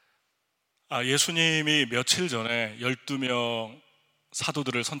예수님이 며칠 전에 12명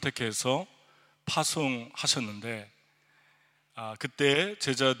사도들을 선택해서 파송하셨는데, 그때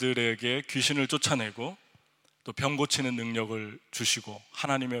제자들에게 귀신을 쫓아내고 또 병 고치는 능력을 주시고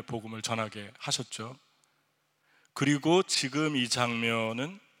하나님의 복음을 전하게 하셨죠. 그리고 지금 이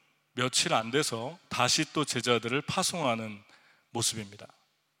장면은 며칠 안 돼서 다시 또 제자들을 파송하는 모습입니다.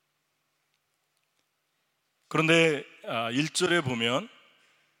 그런데 1절에 보면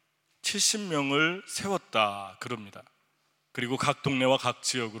 70명을 세웠다 그럽니다. 그리고 각 동네와 각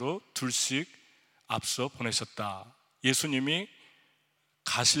지역으로 둘씩 앞서 보내셨다. 예수님이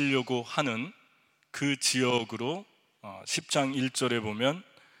가시려고 하는 그 지역으로 10장 1절에 보면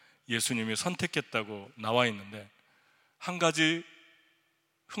예수님이 선택했다고 나와 있는데, 한 가지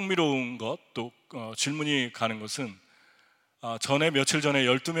흥미로운 것, 또 질문이 가는 것은 전에 며칠 전에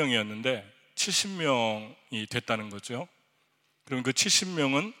 12명이었는데 70명이 됐다는 거죠. 그럼 그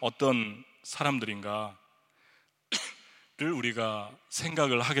 70명은 어떤 사람들인가를 우리가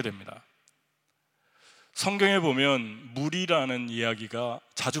생각을 하게 됩니다. 성경에 보면 무리라는 이야기가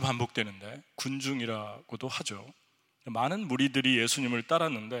자주 반복되는데 군중이라고도 하죠. 많은 무리들이 예수님을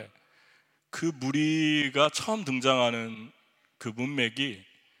따랐는데 그 무리가 처음 등장하는 그 문맥이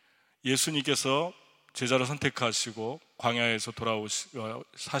예수님께서 제자를 선택하시고 광야에서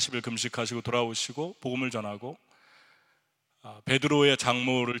 40일 금식하시고 돌아오시고 복음을 전하고 베드로의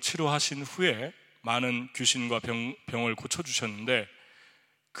장모를 치료하신 후에 많은 귀신과 병을 고쳐주셨는데,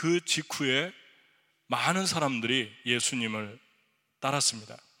 그 직후에 많은 사람들이 예수님을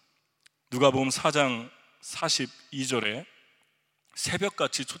따랐습니다. 누가복음 4장 42절에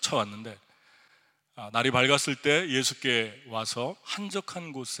새벽같이 쫓아왔는데, 날이 밝았을 때 예수께 와서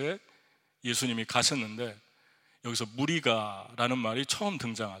한적한 곳에 예수님이 가셨는데, 여기서 무리가라는 말이 처음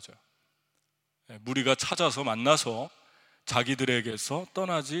등장하죠. 무리가 찾아서 만나서 자기들에게서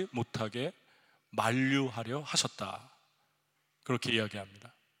떠나지 못하게 만류하려 하셨다, 그렇게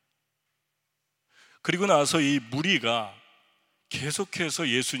이야기합니다. 그리고 나서 이 무리가 계속해서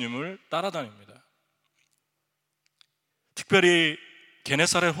예수님을 따라다닙니다. 특별히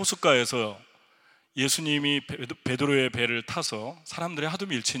게네사렛 호숫가에서 예수님이 베드로의 배를 타서 사람들이 하도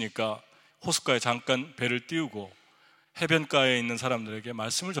밀치니까 호숫가에 잠깐 배를 띄우고 해변가에 있는 사람들에게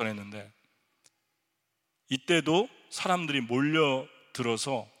말씀을 전했는데, 이때도 사람들이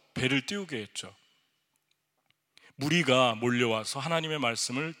몰려들어서 배를 띄우게 했죠. 무리가 몰려와서 하나님의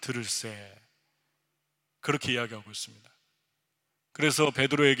말씀을 들을세, 그렇게 이야기하고 있습니다. 그래서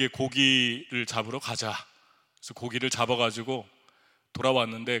베드로에게 고기를 잡으러 가자, 그래서 고기를 잡아가지고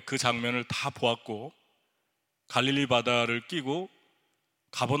돌아왔는데 그 장면을 다 보았고, 갈릴리 바다를 끼고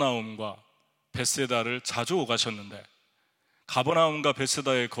가버나움과 벳세다를 자주 오가셨는데, 가버나움과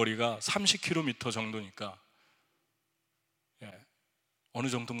벳세다의 거리가 30km 정도니까 어느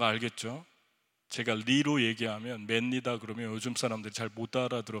정도인가 알겠죠? 제가 리로 얘기하면 맨리다 그러면 요즘 사람들이 잘 못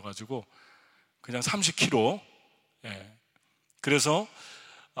알아들어가지고 그냥 30km. 그래서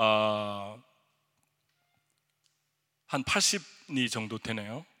한 80리 정도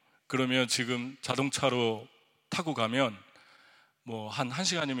되네요. 그러면 지금 자동차로 타고 가면 뭐 한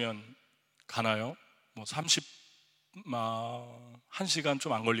 1시간이면 가나요? 뭐 1시간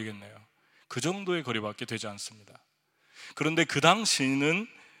좀 안 걸리겠네요. 그 정도의 거리밖에 되지 않습니다. 그런데 그 당시는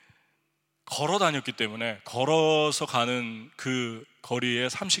걸어 다녔기 때문에 걸어서 가는 그 거리의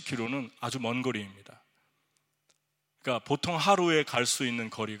 30km는 아주 먼 거리입니다. 그러니까 보통 하루에 갈 수 있는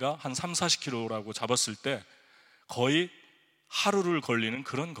거리가 한 30-40km라고 잡았을 때 거의 하루를 걸리는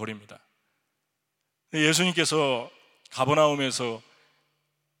그런 거리입니다. 예수님께서 가버나움에서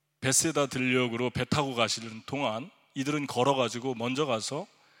벳세다 들녘으로 배 타고 가시는 동안 이들은 걸어가지고 먼저 가서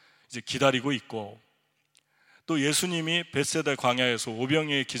이제 기다리고 있고, 또 예수님이 벳세다 광야에서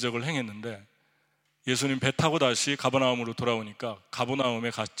오병이의 기적을 행했는데 예수님 배 타고 다시 가버나움으로 돌아오니까 가버나움에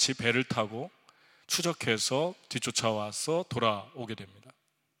같이 배를 타고 추적해서 뒤쫓아와서 돌아오게 됩니다.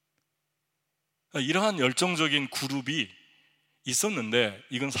 이러한 열정적인 그룹이 있었는데,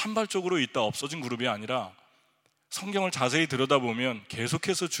 이건 산발적으로 있다 없어진 그룹이 아니라 성경을 자세히 들여다보면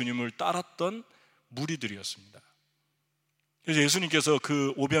계속해서 주님을 따랐던 무리들이었습니다. 그래서 예수님께서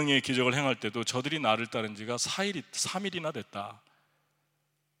그 오병이의 기적을 행할 때도 저들이 나를 따른 지가 3일이나 됐다.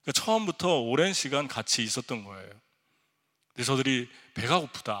 그러니까 처음부터 오랜 시간 같이 있었던 거예요. 근데 저들이 배가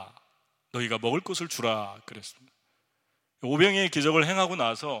고프다, 너희가 먹을 것을 주라 그랬습니다. 오병이의 기적을 행하고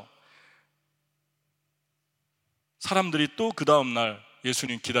나서 사람들이 또 그 다음날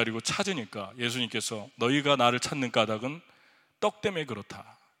예수님 기다리고 찾으니까 예수님께서 너희가 나를 찾는 까닭은 떡 때문에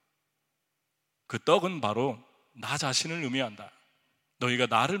그렇다. 그 떡은 바로 나 자신을 의미한다. 너희가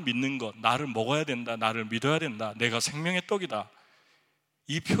나를 믿는 것, 나를 먹어야 된다, 나를 믿어야 된다, 내가 생명의 떡이다,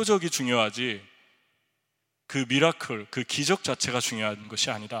 이 표적이 중요하지 그 미라클, 그 기적 자체가 중요한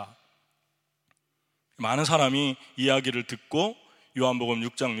것이 아니라 많은 사람이 이야기를 듣고 요한복음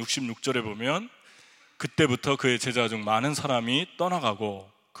 6장 66절에 보면 그때부터 그의 제자 중 많은 사람이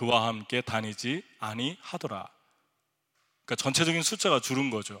떠나가고 그와 함께 다니지 아니하더라. 그러니까 전체적인 숫자가 줄은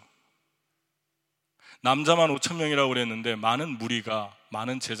거죠. 남자만 5천 명이라고 그랬는데 많은 무리가,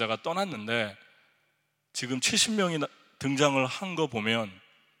 많은 제자가 떠났는데 지금 70명이 등장을 한 거 보면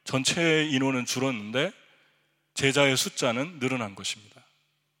전체 인원은 줄었는데 제자의 숫자는 늘어난 것입니다.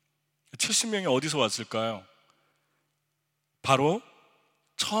 70명이 어디서 왔을까요? 바로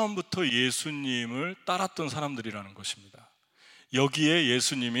처음부터 예수님을 따랐던 사람들이라는 것입니다. 여기에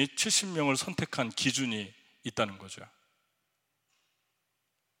예수님이 70명을 선택한 기준이 있다는 거죠.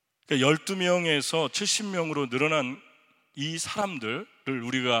 그러니까 12명에서 70명으로 늘어난 이 사람들을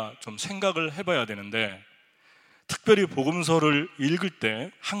우리가 좀 생각을 해봐야 되는데, 특별히 복음서를 읽을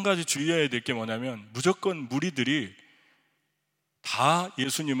때 한 가지 주의해야 될 게 뭐냐면 무조건 무리들이 다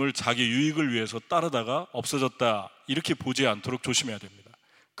예수님을 자기 유익을 위해서 따르다가 없어졌다 이렇게 보지 않도록 조심해야 됩니다.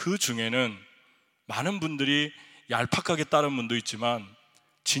 그 중에는 많은 분들이 얄팍하게 따른 분도 있지만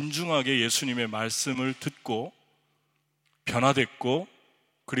진중하게 예수님의 말씀을 듣고 변화됐고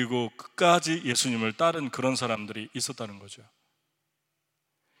그리고 끝까지 예수님을 따른 그런 사람들이 있었다는 거죠.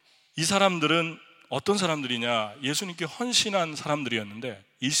 이 사람들은 어떤 사람들이냐? 예수님께 헌신한 사람들이었는데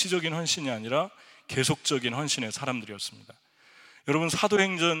일시적인 헌신이 아니라 계속적인 헌신의 사람들이었습니다. 여러분,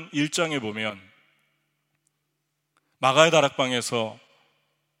 사도행전 1장에 보면 마가의 다락방에서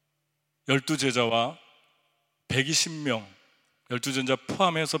 12제자와 120명, 12제자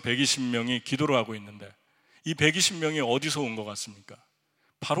포함해서 120명이 기도를 하고 있는데 이 120명이 어디서 온 것 같습니까?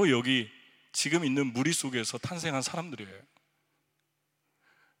 바로 여기 지금 있는 무리 속에서 탄생한 사람들이에요.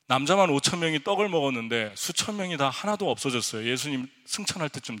 남자만 5천 명이 떡을 먹었는데 수천 명이 다 하나도 없어졌어요. 예수님 승천할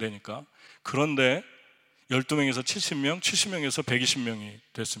때쯤 되니까. 그런데 12명에서 70명, 70명에서 120명이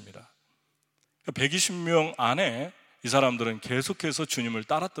됐습니다. 120명 안에 이 사람들은 계속해서 주님을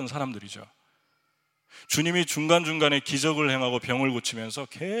따랐던 사람들이죠. 주님이 중간중간에 기적을 행하고 병을 고치면서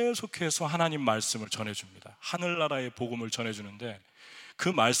계속해서 하나님 말씀을 전해줍니다. 하늘나라의 복음을 전해주는데 그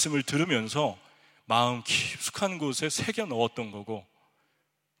말씀을 들으면서 마음 깊숙한 곳에 새겨 넣었던 거고,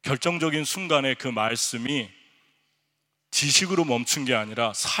 결정적인 순간에 그 말씀이 지식으로 멈춘 게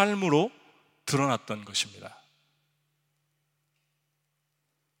아니라 삶으로 드러났던 것입니다.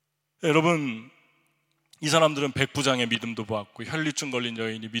 여러분, 이 사람들은 백부장의 믿음도 보았고 혈류증 걸린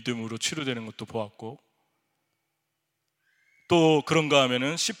여인이 믿음으로 치료되는 것도 보았고, 또 그런가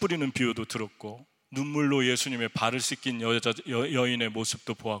하면은 씨 뿌리는 비유도 들었고, 눈물로 예수님의 발을 씻긴 여인의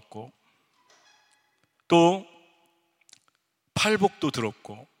모습도 보았고, 또 팔복도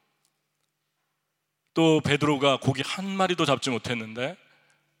들었고, 또 베드로가 고기 한 마리도 잡지 못했는데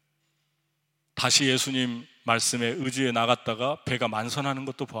다시 예수님 말씀에 의지해 나갔다가 배가 만선하는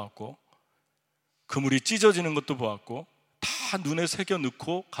것도 보았고, 그물이 찢어지는 것도 보았고, 다 눈에 새겨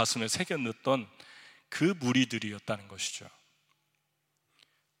넣고 가슴에 새겨 넣었던 그 무리들이었다는 것이죠.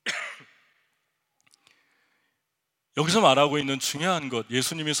 여기서 말하고 있는 중요한 것,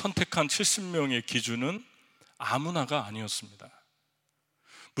 예수님이 선택한 70명의 기준은 아무나가 아니었습니다.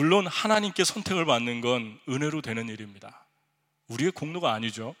 물론 하나님께 선택을 받는 건 은혜로 되는 일입니다. 우리의 공로가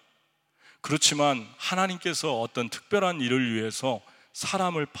아니죠. 그렇지만 하나님께서 어떤 특별한 일을 위해서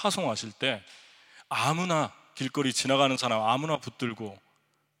사람을 파송하실 때 아무나, 길거리 지나가는 사람 아무나 붙들고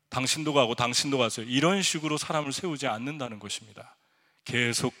당신도 가고 당신도 가세요, 이런 식으로 사람을 세우지 않는다는 것입니다.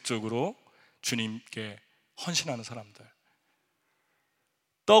 계속적으로 주님께 헌신하는 사람들,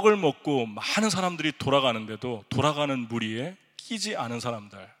 떡을 먹고 많은 사람들이 돌아가는데도 돌아가는 무리에 끼지 않은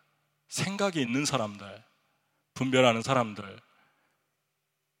사람들, 생각이 있는 사람들, 분별하는 사람들.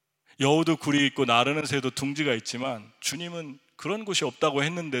 여우도 굴이 있고 나르는 새도 둥지가 있지만 주님은 그런 곳이 없다고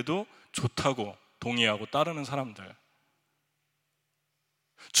했는데도 좋다고 동의하고 따르는 사람들.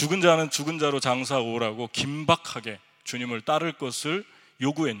 죽은 자는 죽은 자로 장사하고 오라고 긴박하게 주님을 따를 것을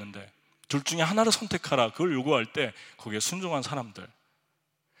요구했는데 둘 중에 하나를 선택하라, 그걸 요구할 때 거기에 순종한 사람들,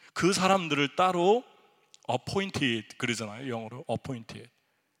 그 사람들을 따로 appointed 그러잖아요. 영어로 appointed,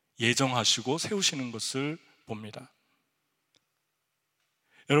 예정하시고 세우시는 것을 봅니다.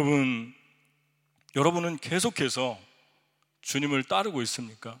 여러분은 계속해서 주님을 따르고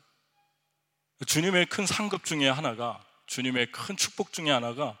있습니까? 주님의 큰 상급 중에 하나가, 주님의 큰 축복 중에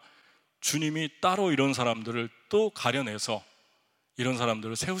하나가 주님이 따로 이런 사람들을 또 가려내서 이런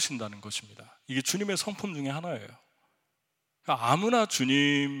사람들을 세우신다는 것입니다. 이게 주님의 성품 중에 하나예요. 그러니까 아무나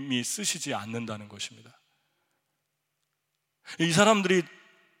주님이 쓰시지 않는다는 것입니다. 이 사람들이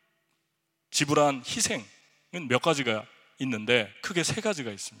지불한 희생은 몇 가지가 있는데 크게 세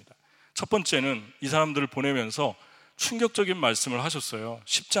가지가 있습니다. 첫 번째는 이 사람들을 보내면서 충격적인 말씀을 하셨어요.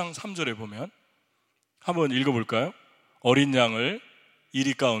 10장 3절에 보면 한번 읽어볼까요? 어린 양을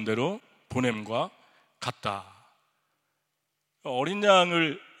이리 가운데로 보냄과 같다. 어린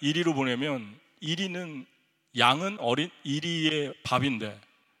양을 이리로 보내면 이리는 양은 이리의 밥인데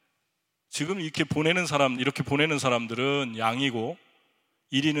지금 이렇게 보내는 사람들은 양이고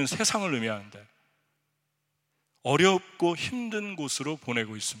이리는 세상을 의미하는데 어렵고 힘든 곳으로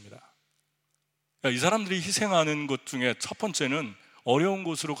보내고 있습니다. 그러니까 이 사람들이 희생하는 것 중에 첫 번째는 어려운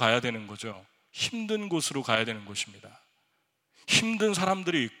곳으로 가야 되는 거죠. 힘든 곳으로 가야 되는 곳입니다. 힘든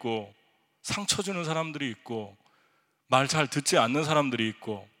사람들이 있고 상처 주는 사람들이 있고 말 잘 듣지 않는 사람들이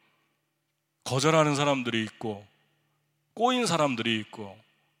있고 거절하는 사람들이 있고 꼬인 사람들이 있고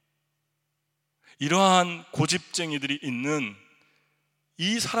이러한 고집쟁이들이 있는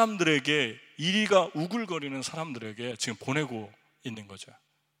이 사람들에게 이리가 우글거리는 사람들에게 지금 보내고 있는 거죠.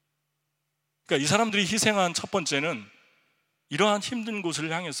 그러니까 이 사람들이 희생한 첫 번째는 이러한 힘든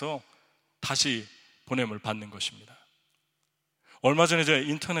곳을 향해서 다시 보냄을 받는 것입니다. 얼마 전에 제가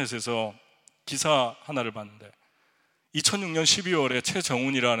인터넷에서 기사 하나를 봤는데 2006년 12월에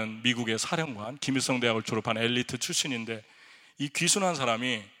최정훈이라는 미국의 사령관, 김일성 대학을 졸업한 엘리트 출신인데 이 귀순한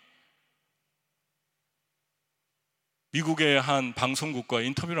사람이 미국의 한 방송국과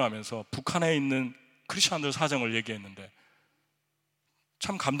인터뷰를 하면서 북한에 있는 크리스천들 사정을 얘기했는데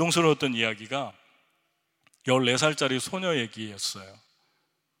참 감동스러웠던 이야기가 14살짜리 소녀 얘기였어요.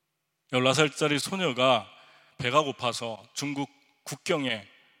 14살짜리 소녀가 배가 고파서 중국 국경에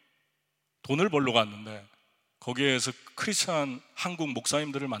돈을 벌러 갔는데 거기에서 크리스천 한국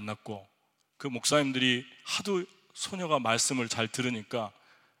목사님들을 만났고 그 목사님들이 하도 소녀가 말씀을 잘 들으니까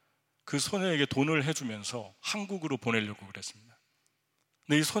그 소녀에게 돈을 해주면서 한국으로 보내려고 그랬습니다.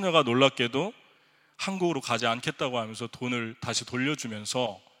 근데 이 소녀가 놀랍게도 한국으로 가지 않겠다고 하면서 돈을 다시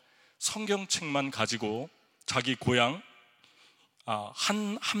돌려주면서 성경책만 가지고 자기 고향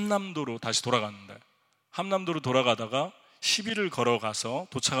함남도로 다시 돌아갔는데 함남도로 돌아가다가 10일을 걸어가서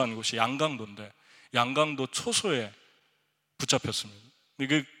도착한 곳이 양강도인데 양강도 초소에 붙잡혔습니다.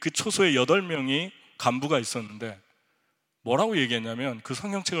 그 초소에 8명이 간부가 있었는데 뭐라고 얘기했냐면 그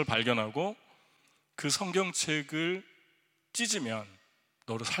성경책을 발견하고 그 성경책을 찢으면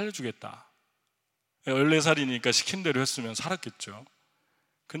너를 살려주겠다. 14살이니까 시킨 대로 했으면 살았겠죠.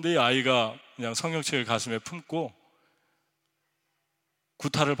 근데 이 아이가 그냥 성경책을 가슴에 품고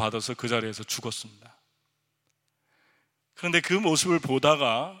구타를 받아서 그 자리에서 죽었습니다. 그런데 그 모습을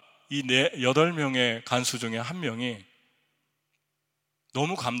보다가 이 8명의 간수 중에 한 명이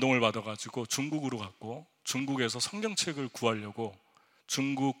너무 감동을 받아가지고 중국으로 갔고 중국에서 성경책을 구하려고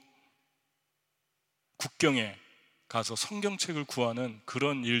중국 국경에 가서 성경책을 구하는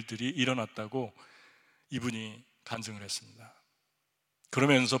그런 일들이 일어났다고 이분이 간증을 했습니다.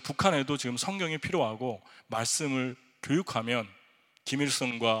 그러면서 북한에도 지금 성경이 필요하고 말씀을 교육하면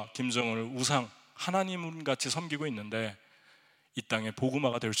김일성과 김정은을 우상 하나님같이 섬기고 있는데 이 땅에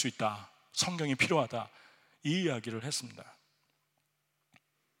복음화가 될 수 있다. 성경이 필요하다. 이 이야기를 했습니다.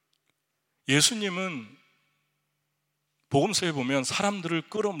 예수님은 복음서에 보면 사람들을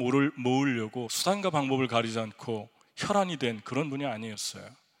끌어모으려고 수단과 방법을 가리지 않고 혈안이 된 그런 분이 아니었어요.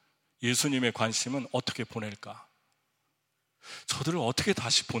 예수님의 관심은 어떻게 보낼까? 저들을 어떻게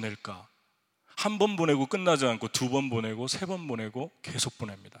다시 보낼까? 한 번 보내고 끝나지 않고 2번 보내고 3번 보내고 계속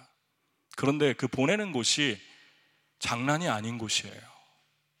보냅니다. 그런데 그 보내는 곳이 장난이 아닌 곳이에요.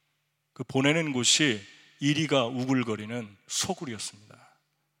 그 보내는 곳이 이리가 우글거리는 소굴이었습니다.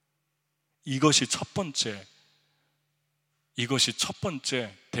 이것이 첫 번째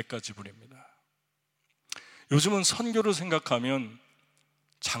대가 지불입니다. 요즘은 선교를 생각하면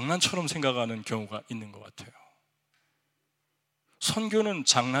장난처럼 생각하는 경우가 있는 것 같아요. 선교는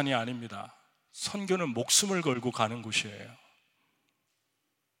장난이 아닙니다. 선교는 목숨을 걸고 가는 곳이에요.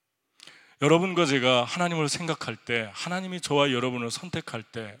 여러분과 제가 하나님을 생각할 때, 하나님이 저와 여러분을 선택할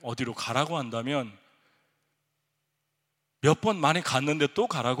때 어디로 가라고 한다면, 몇 번 많이 갔는데 또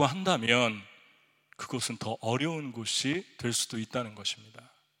가라고 한다면 그것은 더 어려운 곳이 될 수도 있다는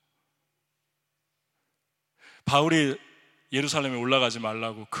것입니다. 바울이 예루살렘에 올라가지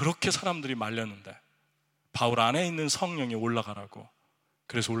말라고 그렇게 사람들이 말렸는데 바울 안에 있는 성령이 올라가라고,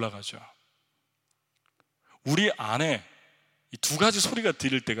 그래서 올라가죠. 우리 안에 이 2가지 소리가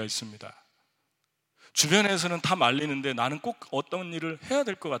들릴 때가 있습니다. 주변에서는 다 말리는데 나는 꼭 어떤 일을 해야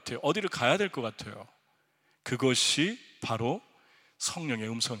될 것 같아요. 어디를 가야 될 것 같아요. 그것이 바로 성령의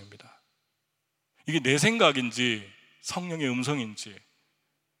음성입니다. 이게 내 생각인지 성령의 음성인지,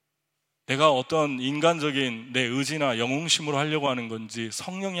 내가 어떤 인간적인 내 의지나 영웅심으로 하려고 하는 건지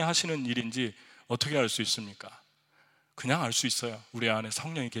성령이 하시는 일인지 어떻게 알 수 있습니까? 그냥 알 수 있어요. 우리 안에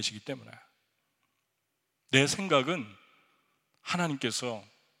성령이 계시기 때문에. 내 생각은 하나님께서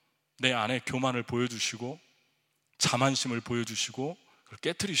내 안에 교만을 보여주시고 자만심을 보여주시고 그걸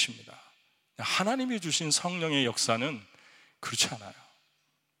깨트리십니다. 하나님이 주신 성령의 역사는 그렇지 않아요.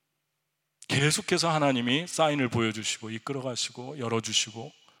 계속해서 하나님이 사인을 보여주시고 이끌어가시고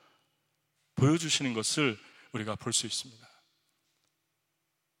열어주시고 보여주시는 것을 우리가 볼 수 있습니다.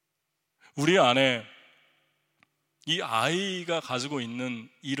 우리 안에 이 아이가 가지고 있는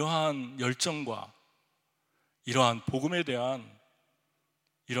이러한 열정과 이러한 복음에 대한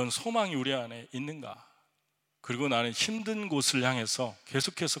이런 소망이 우리 안에 있는가? 그리고 나는 힘든 곳을 향해서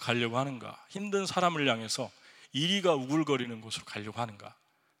계속해서 가려고 하는가? 힘든 사람을 향해서 이리가 우글거리는 곳으로 가려고 하는가?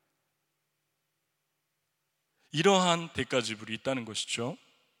 이러한 대가지불이 있다는 것이죠.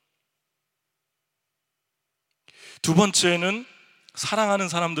 두 번째는 사랑하는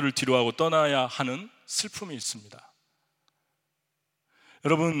사람들을 뒤로하고 떠나야 하는 슬픔이 있습니다.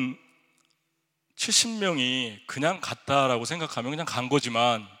 여러분, 70명이 그냥 갔다라고 생각하면 그냥 간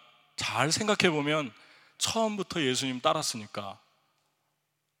거지만 잘 생각해 보면 처음부터 예수님 따랐으니까,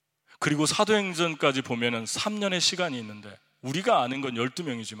 그리고 사도행전까지 보면은 3년의 시간이 있는데 우리가 아는 건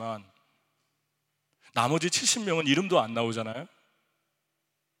 12명이지만 나머지 70명은 이름도 안 나오잖아요.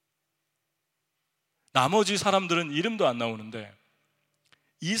 나머지 사람들은 이름도 안 나오는데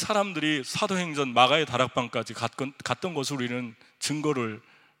이 사람들이 사도행전 마가의 다락방까지 갔던 것을 우리는 증거를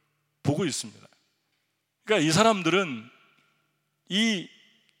보고 있습니다. 그러니까 이 사람들은 이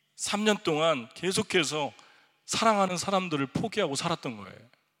 3년 동안 계속해서 사랑하는 사람들을 포기하고 살았던 거예요.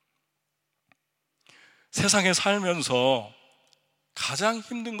 세상에 살면서 가장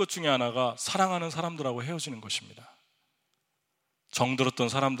힘든 것 중에 하나가 사랑하는 사람들하고 헤어지는 것입니다. 정들었던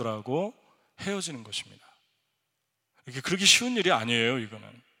사람들하고 헤어지는 것입니다. 이게 그렇게 쉬운 일이 아니에요.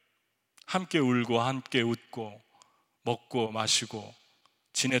 이거는 함께 울고 함께 웃고 먹고 마시고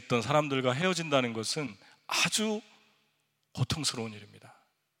지냈던 사람들과 헤어진다는 것은 아주 고통스러운 일입니다.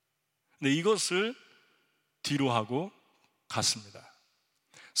 근데 이것을 뒤로 하고 갔습니다.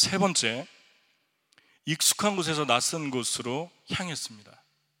 세 번째, 익숙한 곳에서 낯선 곳으로 향했습니다.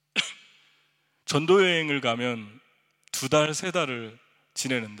 전도여행을 가면 2달, 3달을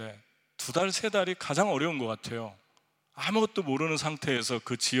지내는데 2달, 3달이 가장 어려운 것 같아요. 아무것도 모르는 상태에서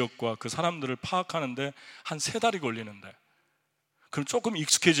그 지역과 그 사람들을 파악하는데 한 3달이 걸리는데, 그럼 조금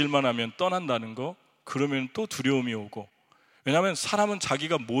익숙해질만 하면 떠난다는 거, 그러면 또 두려움이 오고, 왜냐하면 사람은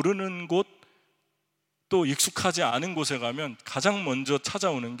자기가 모르는 곳, 또 익숙하지 않은 곳에 가면 가장 먼저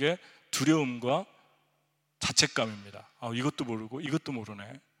찾아오는 게 두려움과 자책감입니다. 이것도 모르고 이것도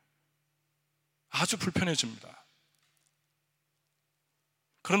모르네. 아주 불편해집니다.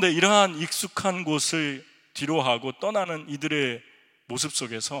 그런데 이러한 익숙한 곳을 뒤로하고 떠나는 이들의 모습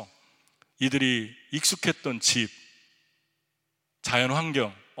속에서 이들이 익숙했던 집,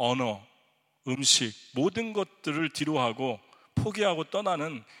 자연환경, 언어, 음식, 모든 것들을 뒤로하고 포기하고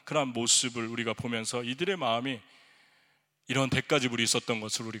떠나는 그런 모습을 우리가 보면서 이들의 마음이 이런 대가지불이 있었던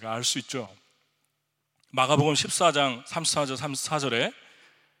것을 우리가 알 수 있죠. 마가복음 14장 34절 34절에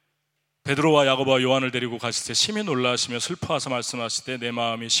베드로와 야고보와 요한을 데리고 가실 때 심히 놀라시며 슬퍼하사 말씀하시되 내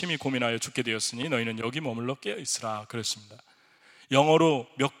마음이 심히 고민하여 죽게 되었으니 너희는 여기 머물러 깨어있으라 그랬습니다. 영어로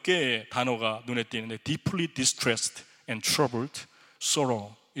몇 개의 단어가 눈에 띄는데 deeply distressed and troubled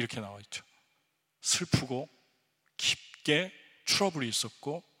sorrow 이렇게 나와 있죠. 슬프고 깊게 트러블이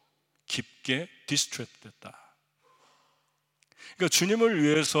있었고 깊게 디스트레스 됐다. 그러니까 주님을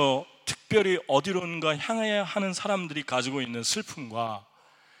위해서 특별히 어디론가 향해야 하는 사람들이 가지고 있는 슬픔과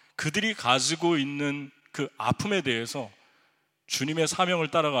그들이 가지고 있는 그 아픔에 대해서 주님의 사명을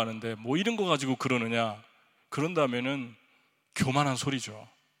따라가는데 뭐 이런 거 가지고 그러느냐, 그런다면은 교만한 소리죠.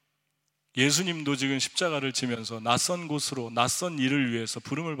 예수님도 지금 십자가를 지면서 낯선 곳으로 낯선 일을 위해서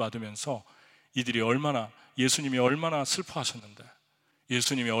부름을 받으면서 이들이 얼마나, 예수님이 얼마나 슬퍼하셨는데,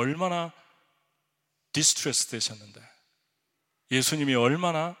 예수님이 얼마나 디스트레스 되셨는데, 예수님이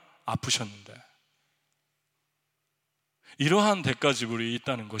얼마나 아프셨는데, 이러한 대가지불이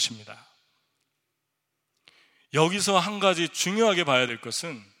있다는 것입니다. 여기서 한 가지 중요하게 봐야 될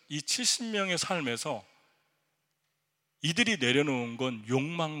것은 이 70명의 삶에서 이들이 내려놓은 건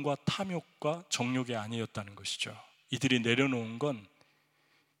욕망과 탐욕과 정욕이 아니었다는 것이죠. 이들이 내려놓은 건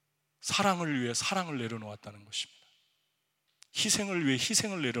사랑을 위해 사랑을 내려놓았다는 것입니다. 희생을 위해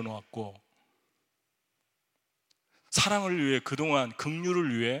희생을 내려놓았고, 사랑을 위해 그동안,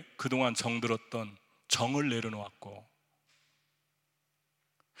 긍휼을 위해 그동안 정들었던 정을 내려놓았고,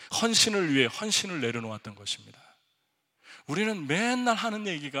 헌신을 위해 헌신을 내려놓았던 것입니다. 우리는 맨날 하는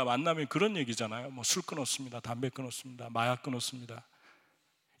얘기가 만나면 그런 얘기잖아요. 뭐 술 끊었습니다, 담배 끊었습니다, 마약 끊었습니다.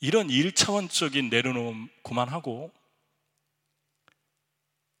 이런 1차원적인 내려놓음 그만하고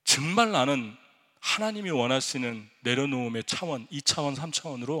정말 나는 하나님이 원하시는 내려놓음의 차원, 2차원,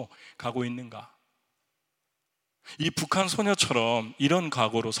 3차원으로 가고 있는가? 이 북한 소녀처럼 이런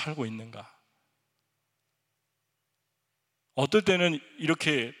각오로 살고 있는가? 어떨 때는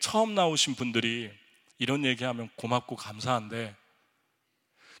이렇게 처음 나오신 분들이 이런 얘기하면 고맙고 감사한데,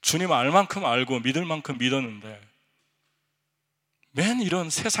 주님 알 만큼 알고 믿을 만큼 믿었는데 맨 이런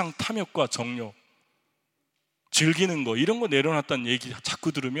세상 탐욕과 정욕, 즐기는 거, 이런 거 내려놨다는 얘기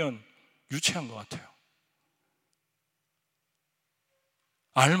자꾸 들으면 유치한 것 같아요.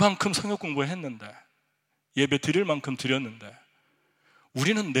 알 만큼 성역 공부했는데, 예배 드릴 만큼 드렸는데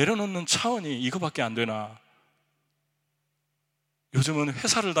우리는 내려놓는 차원이 이거밖에 안 되나? 요즘은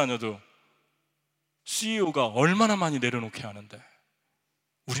회사를 다녀도 CEO가 얼마나 많이 내려놓게 하는데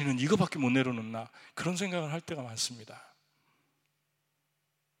우리는 이거밖에 못 내려놓나? 그런 생각을 할 때가 많습니다.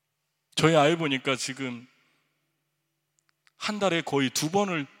 저희 아이 보니까 지금 한 달에 거의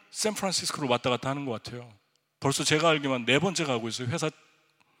 2번을 샌프란시스코로 왔다 갔다 하는 것 같아요. 벌써 제가 알기만 4번째 가고 있어요. 회사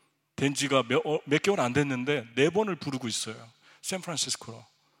된 지가 몇 개월 안 됐는데 4번을 부르고 있어요. 샌프란시스코로.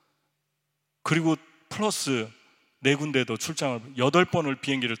 그리고 플러스 4군데 더 출장을 8번을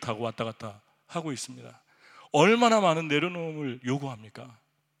비행기를 타고 왔다 갔다 하고 있습니다. 얼마나 많은 내려놓음을 요구합니까?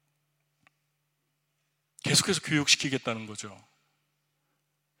 계속해서 교육시키겠다는 거죠.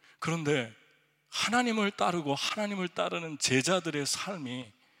 그런데 하나님을 따르고 하나님을 따르는 제자들의 삶이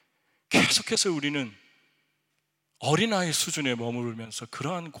계속해서 우리는 어린아이 수준에 머무르면서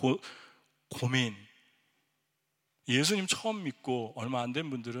그러한 고민, 예수님 처음 믿고 얼마 안 된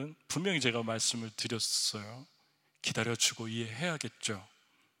분들은 분명히 제가 말씀을 드렸어요. 기다려주고 이해해야겠죠.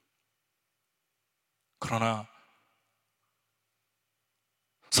 그러나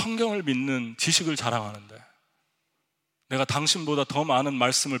성경을 믿는 지식을 자랑하는데, 내가 당신보다 더 많은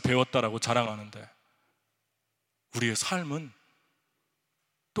말씀을 배웠다라고 자랑하는데 우리의 삶은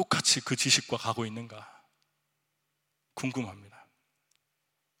똑같이 그 지식과 가고 있는가 궁금합니다.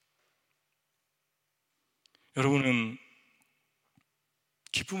 여러분은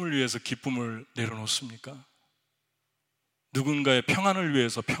기쁨을 위해서 기쁨을 내려놓습니까? 누군가의 평안을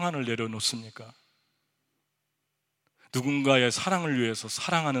위해서 평안을 내려놓습니까? 누군가의 사랑을 위해서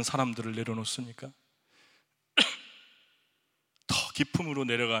사랑하는 사람들을 내려놓습니까? 더 기쁨으로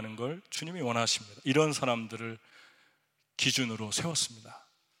내려가는 걸 주님이 원하십니다. 이런 사람들을 기준으로 세웠습니다.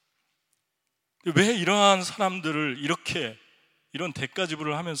 왜 이러한 사람들을 이런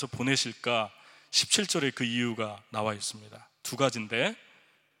대가지불을 하면서 보내실까? 17절에 그 이유가 나와 있습니다. 2가지인데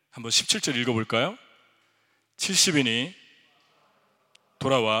한번 17절 읽어볼까요? 70인이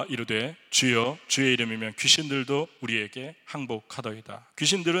돌아와 이르되 주여 주의 이름이면 귀신들도 우리에게 항복하더이다.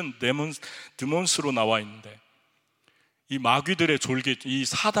 귀신들은 드몬스로 나와 있는데 이 마귀들의 졸개, 이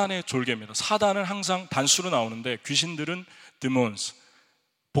사단의 졸개입니다. 사단은 항상 단수로 나오는데 귀신들은 드몬스,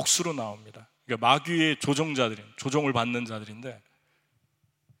 복수로 나옵니다. 그러니까 마귀의 조종을 받는 자들인데,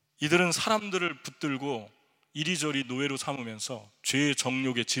 이들은 사람들을 붙들고 이리저리 노예로 삼으면서 죄의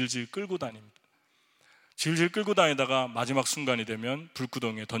정욕에 질질 끌고 다닙니다. 질질 끌고 다니다가 마지막 순간이 되면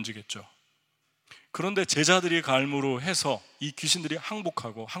불구덩이에 던지겠죠. 그런데 제자들이 갈무로 해서 이 귀신들이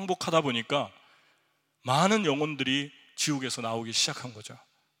항복하다 보니까 많은 영혼들이 지옥에서 나오기 시작한 거죠.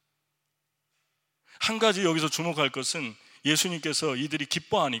 한 가지 여기서 주목할 것은 예수님께서 이들이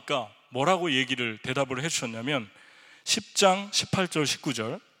기뻐하니까 뭐라고 대답을 해주셨냐면 10장 18절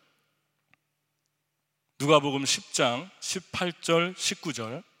 19절, 누가복음 10장 18절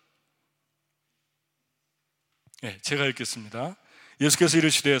 19절, 제가 읽겠습니다. 예수께서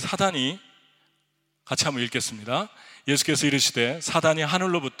이르시되 같이 한번 읽겠습니다. 예수께서 이르시되 사단이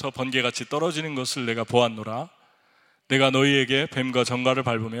하늘로부터 번개같이 떨어지는 것을 내가 보았노라. 내가 너희에게 뱀과 정갈을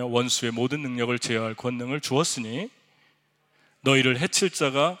밟으며 원수의 모든 능력을 제어할 권능을 주었으니 너희를 해칠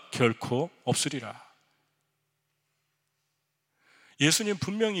자가 결코 없으리라. 예수님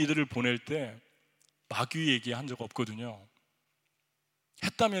분명히 이들을 보낼 때 마귀 얘기한 적 없거든요.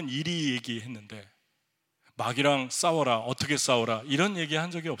 했다면 이리 얘기했는데 마귀랑 싸워라, 어떻게 싸워라 이런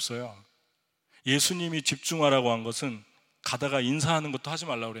얘기한 적이 없어요. 예수님이 집중하라고 한 것은 가다가 인사하는 것도 하지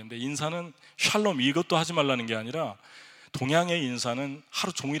말라고 그랬는데, 인사는 샬롬 이것도 하지 말라는 게 아니라 동양의 인사는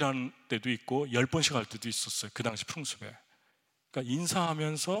하루 종일 하는 때도 있고 10번씩 할 때도 있었어요. 그 당시 풍습에. 그러니까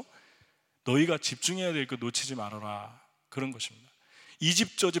인사하면서 너희가 집중해야 될 거 놓치지 말아라, 그런 것입니다. 이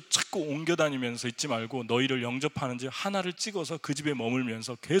집 저 집 자꾸 옮겨다니면서 있지 말고 너희를 영접하는 집 하나를 찍어서 그 집에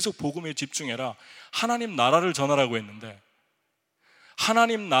머물면서 계속 복음에 집중해라. 하나님 나라를 전하라고 했는데,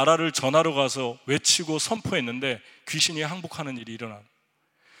 하나님 나라를 전하러 가서 외치고 선포했는데 귀신이 항복하는 일이 일어난,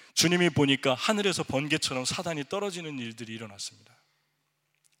 주님이 보니까 하늘에서 번개처럼 사단이 떨어지는 일들이 일어났습니다.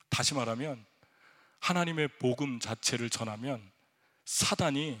 다시 말하면 하나님의 복음 자체를 전하면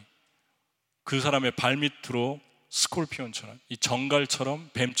사단이 그 사람의 발밑으로 스콜피온처럼, 이 정갈처럼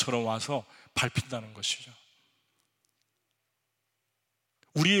뱀처럼 와서 밟힌다는 것이죠.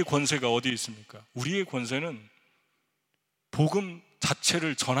 우리의 권세가 어디에 있습니까? 우리의 권세는 복음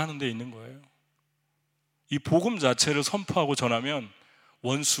자체를 전하는 데 있는 거예요. 이 복음 자체를 선포하고 전하면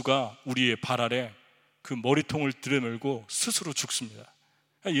원수가 우리의 발 아래 그 머리통을 들여밀고 스스로 죽습니다.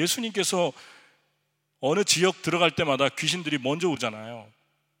 예수님께서 어느 지역 들어갈 때마다 귀신들이 먼저 오잖아요.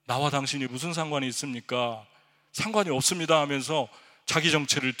 나와 당신이 무슨 상관이 있습니까? 상관이 없습니다 하면서 자기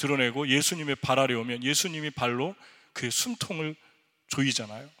정체를 드러내고 예수님의 발 아래 오면 예수님이 발로 그의 숨통을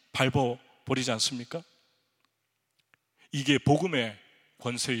조이잖아요. 밟아버리지 않습니까? 이게 복음의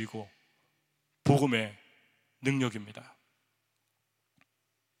권세이고 복음의 능력입니다.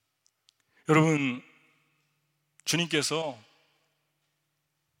 여러분, 주님께서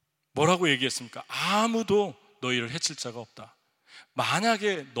뭐라고 얘기했습니까? 아무도 너희를 해칠 자가 없다.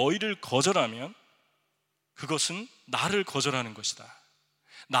 만약에 너희를 거절하면 그것은 나를 거절하는 것이다.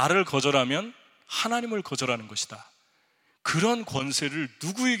 나를 거절하면 하나님을 거절하는 것이다. 그런 권세를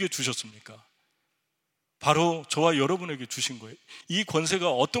누구에게 주셨습니까? 바로 저와 여러분에게 주신 거예요. 이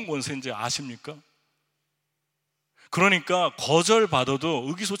권세가 어떤 권세인지 아십니까? 그러니까 거절받아도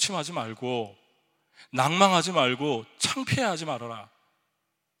의기소침하지 말고 낭망하지 말고 창피해하지 말아라.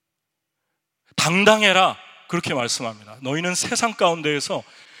 당당해라. 그렇게 말씀합니다. 너희는 세상 가운데에서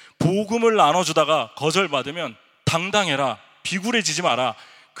복음을 나눠주다가 거절받으면 당당해라. 비굴해지지 마라.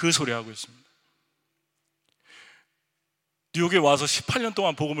 그 소리 하고 있습니다. 뉴욕에 와서 18년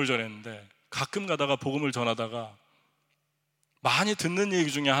동안 복음을 전했는데 가끔 가다가 복음을 전하다가 많이 듣는 얘기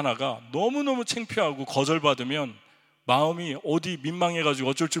중에 하나가 너무너무 창피하고 거절받으면 마음이 어디 민망해가지고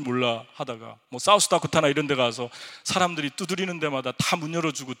어쩔 줄 몰라 하다가 뭐 사우스다코타나 이런 데 가서 사람들이 두드리는 데마다 다 문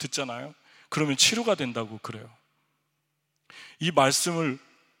열어주고 듣잖아요. 그러면 치료가 된다고 그래요. 이 말씀을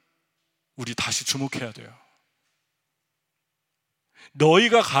우리 다시 주목해야 돼요.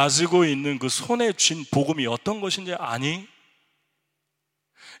 너희가 가지고 있는 그 손에 쥔 복음이 어떤 것인지 아니?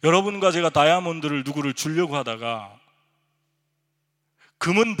 여러분과 제가 다이아몬드를 누구를 주려고 하다가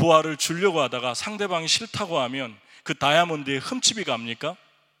금은 보화를 주려고 하다가 상대방이 싫다고 하면 그 다이아몬드에 흠집이 갑니까?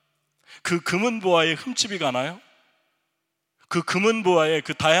 그 금은 보화에 흠집이 가나요? 그 금은 보화에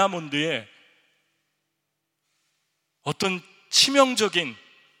그 다이아몬드에 어떤 치명적인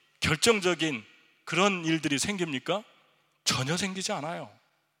결정적인 그런 일들이 생깁니까? 전혀 생기지 않아요.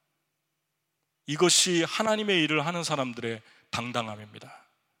 이것이 하나님의 일을 하는 사람들의 당당함입니다.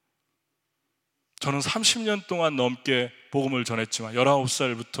 저는 30년 동안 넘게 복음을 전했지만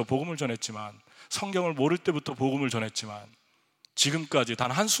 19살부터 복음을 전했지만 성경을 모를 때부터 복음을 전했지만 지금까지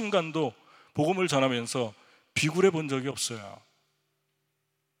단 한순간도 복음을 전하면서 비굴해 본 적이 없어요.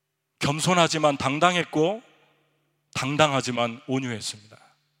 겸손하지만 당당했고 당당하지만 온유했습니다.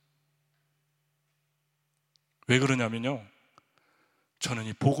 왜 그러냐면요, 저는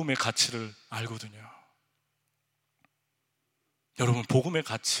이 복음의 가치를 알거든요. 여러분, 복음의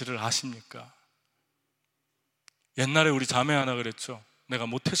가치를 아십니까? 옛날에 우리 자매 하나 그랬죠. 내가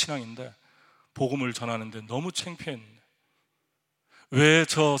모태신앙인데 복음을 전하는데 너무 창피했는데 왜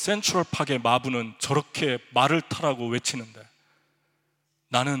저 센트럴파크의 마부는 저렇게 말을 타라고 외치는데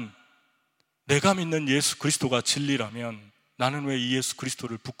나는 내가 믿는 예수 그리스도가 진리라면 나는 왜 이 예수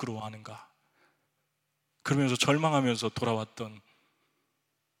그리스도를 부끄러워하는가? 그러면서 절망하면서 돌아왔던,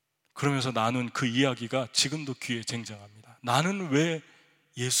 그러면서 나눈 그 이야기가 지금도 귀에 쟁쟁합니다. 나는 왜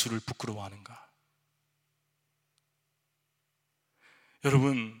예수를 부끄러워하는가?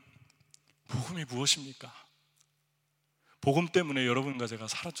 여러분, 복음이 무엇입니까? 복음 때문에 여러분과 제가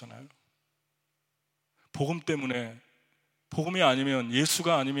살았잖아요. 복음 때문에, 복음이 아니면,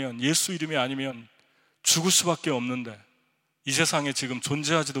 예수가 아니면, 예수 이름이 아니면 죽을 수밖에 없는데, 이 세상에 지금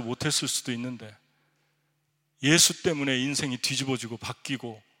존재하지도 못했을 수도 있는데 예수 때문에 인생이 뒤집어지고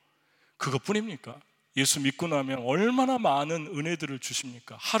바뀌고 그것뿐입니까? 예수 믿고 나면 얼마나 많은 은혜들을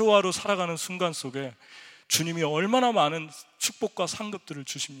주십니까? 하루하루 살아가는 순간 속에 주님이 얼마나 많은 축복과 상급들을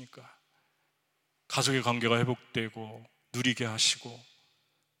주십니까? 가족의 관계가 회복되고 누리게 하시고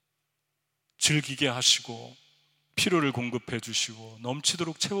즐기게 하시고 필요를 공급해 주시고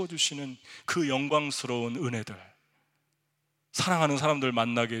넘치도록 채워주시는 그 영광스러운 은혜들, 사랑하는 사람들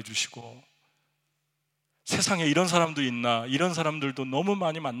만나게 해주시고, 세상에 이런 사람도 있나, 이런 사람들도 너무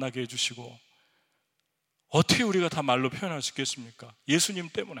많이 만나게 해주시고, 어떻게 우리가 다 말로 표현할 수 있겠습니까? 예수님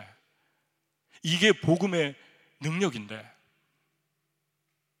때문에. 이게 복음의 능력인데,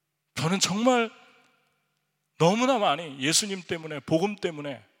 저는 정말 너무나 많이 예수님 때문에, 복음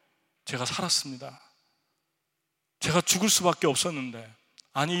때문에 제가 살았습니다. 제가 죽을 수밖에 없었는데,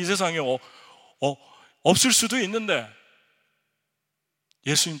 아니 이 세상에 없을 수도 있는데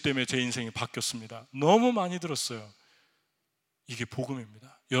예수님 때문에 제 인생이 바뀌었습니다. 너무 많이 들었어요. 이게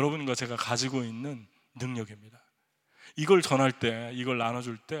복음입니다. 여러분과 제가 가지고 있는 능력입니다. 이걸 전할 때, 이걸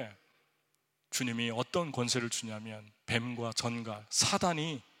나눠줄 때 주님이 어떤 권세를 주냐면 뱀과 전갈,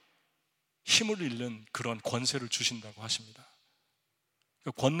 사단이 힘을 잃는 그런 권세를 주신다고 하십니다.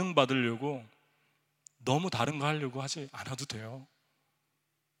 그러니까 권능 받으려고 너무 다른 거 하려고 하지 않아도 돼요.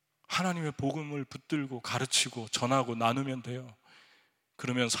 하나님의 복음을 붙들고 가르치고 전하고 나누면 돼요.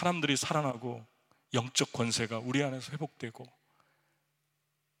 그러면 사람들이 살아나고 영적 권세가 우리 안에서 회복되고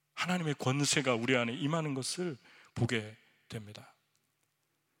하나님의 권세가 우리 안에 임하는 것을 보게 됩니다.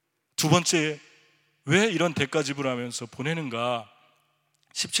 두 번째, 왜 이런 대가 지불하면서 보내는가?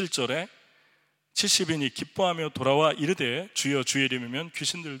 17절에 70인이 기뻐하며 돌아와 이르되 주여 주의 이름이면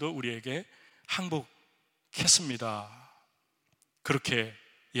귀신들도 우리에게 항복했습니다. 그렇게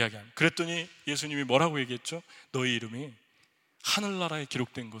이야기합니다. 그랬더니 예수님이 뭐라고 얘기했죠? 너희 이름이 하늘나라에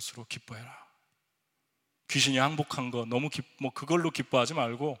기록된 것으로 기뻐해라. 귀신이 항복한 거 너무 그걸로 기뻐하지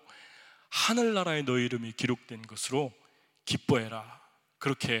말고 하늘나라에 너희 이름이 기록된 것으로 기뻐해라.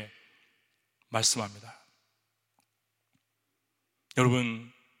 그렇게 말씀합니다.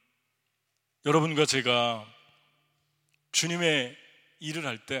 여러분과 제가 주님의 일을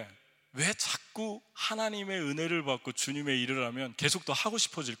할 때 왜 자꾸 하나님의 은혜를 받고 주님의 일을 하면 계속 더 하고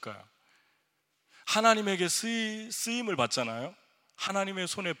싶어질까요? 하나님에게 쓰임을 받잖아요. 하나님의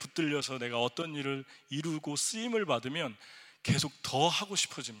손에 붙들려서 내가 어떤 일을 이루고 쓰임을 받으면 계속 더 하고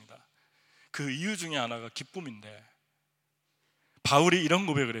싶어집니다. 그 이유 중에 하나가 기쁨인데, 바울이 이런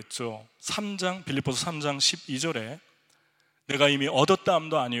고백을 했죠. 빌립보서 3장 12절에 내가 이미 얻었다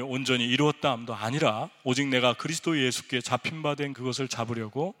함도 아니요 온전히 이루었다 함도 아니라 오직 내가 그리스도 예수께 잡힌 바 된 그것을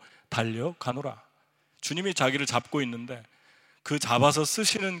잡으려고 달려가노라. 주님이 자기를 잡고 있는데 그 잡아서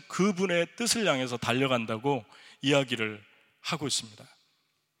쓰시는 그분의 뜻을 향해서 달려간다고 이야기를 하고 있습니다.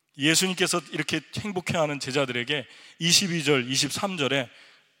 예수님께서 이렇게 행복해하는 제자들에게 22절, 23절에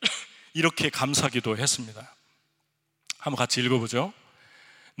이렇게 감사기도 했습니다. 한번 같이 읽어보죠.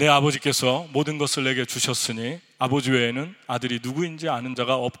 내 아버지께서 모든 것을 내게 주셨으니 아버지 외에는 아들이 누구인지 아는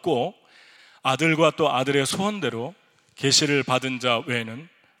자가 없고 아들과 또 아들의 소원대로 계시를 받은 자 외에는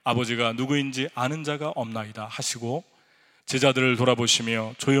아버지가 누구인지 아는 자가 없나이다 하시고 제자들을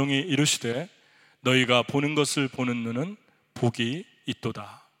돌아보시며 조용히 이르시되 너희가 보는 것을 보는 눈은 복이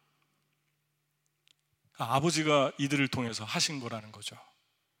있도다. 아버지가 이들을 통해서 하신 거라는 거죠.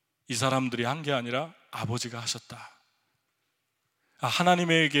 이 사람들이 한 게 아니라 아버지가 하셨다.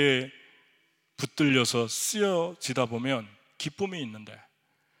 하나님에게 붙들려서 쓰여지다 보면 기쁨이 있는데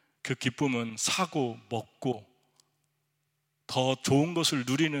그 기쁨은 사고 먹고 더 좋은 것을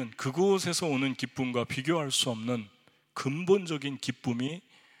누리는 그곳에서 오는 기쁨과 비교할 수 없는 근본적인 기쁨이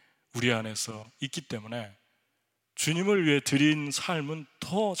우리 안에서 있기 때문에 주님을 위해 드린 삶은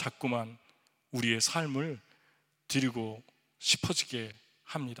더 자꾸만 우리의 삶을 드리고 싶어지게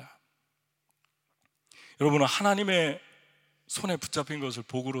합니다. 여러분은 하나님의 손에 붙잡힌 것을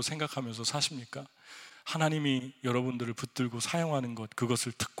복으로 생각하면서 사십니까? 하나님이 여러분들을 붙들고 사용하는 것,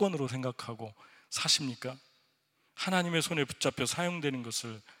 그것을 특권으로 생각하고 사십니까? 하나님의 손에 붙잡혀 사용되는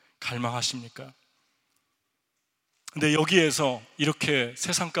것을 갈망하십니까? 근데 여기에서 이렇게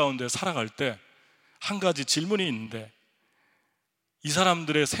세상 가운데 살아갈 때 한 가지 질문이 있는데 이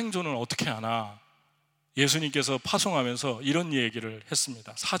사람들의 생존은 어떻게 하나? 예수님께서 파송하면서 이런 얘기를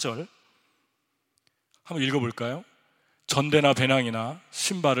했습니다. 4절 한번 읽어볼까요? 전대나 배낭이나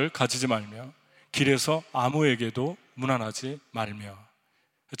신발을 가지지 말며 길에서 아무에게도 문안하지 말며.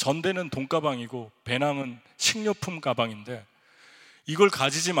 전대는 돈가방이고 배낭은 식료품 가방인데 이걸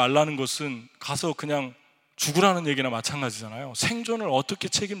가지지 말라는 것은 가서 그냥 죽으라는 얘기나 마찬가지잖아요. 생존을 어떻게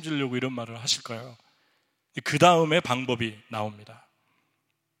책임지려고 이런 말을 하실까요? 그 다음에 방법이 나옵니다.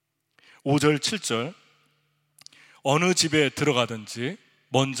 5절, 7절 어느 집에 들어가든지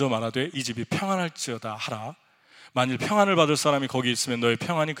먼저 말하되 이 집이 평안할지어다 하라. 만일 평안을 받을 사람이 거기 있으면 너의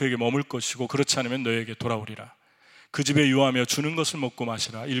평안이 그에게 머물 것이고 그렇지 않으면 너에게 돌아오리라. 그 집에 유하며 주는 것을 먹고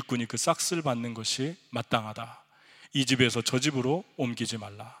마시라. 일꾼이 그 싹스를 받는 것이 마땅하다. 이 집에서 저 집으로 옮기지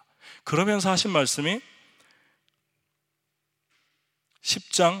말라. 그러면서 하신 말씀이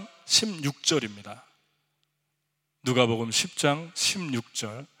 10장 16절입니다. 누가복음 10장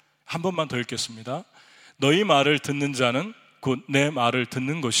 16절 한 번만 더 읽겠습니다. 너희 말을 듣는 자는 곧 내 말을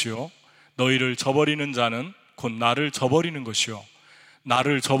듣는 것이요 너희를 저버리는 자는 곧 나를 저버리는 것이요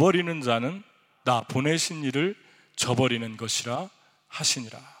나를 저버리는 자는 나 보내신 이를 저버리는 것이라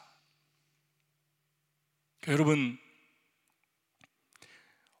하시니라. 여러분,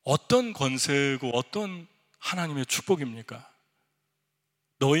 어떤 권세고 어떤 하나님의 축복입니까?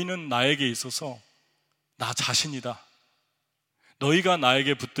 너희는 나에게 있어서 나 자신이다. 너희가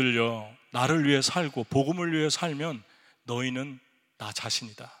나에게 붙들려 나를 위해 살고 복음을 위해 살면 너희는 나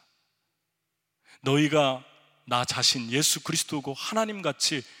자신이다. 너희가 나 자신 예수 그리스도고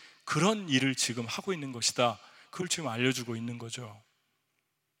하나님같이 그런 일을 지금 하고 있는 것이다. 그걸 지금 알려주고 있는 거죠.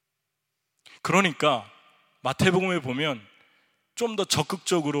 그러니까 마태복음에 보면 좀 더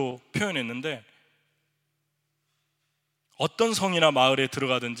적극적으로 표현했는데, 어떤 성이나 마을에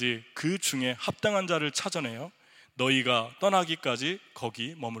들어가든지 그 중에 합당한 자를 찾아내어 너희가 떠나기까지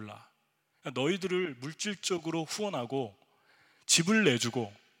거기 머물라. 너희들을 물질적으로 후원하고 집을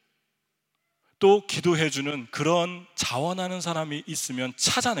내주고 또 기도해주는 그런 자원하는 사람이 있으면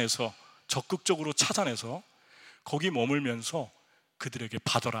찾아내서, 적극적으로 찾아내서 거기 머물면서 그들에게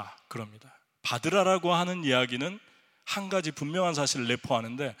받아라 그럽니다. 받으라라고 하는 이야기는 한 가지 분명한 사실을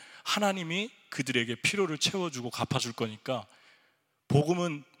내포하는데, 하나님이 그들에게 필요를 채워주고 갚아줄 거니까,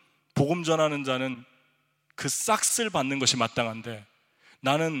 복음 전하는 자는 그 싹쓸 받는 것이 마땅한데,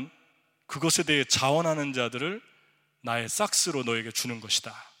 나는 그것에 대해 자원하는 자들을 나의 싹스로 너에게 주는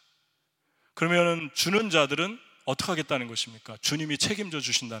것이다. 그러면 주는 자들은 어떻게 하겠다는 것입니까? 주님이 책임져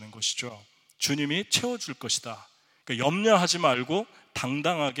주신다는 것이죠. 주님이 채워줄 것이다. 그러니까 염려하지 말고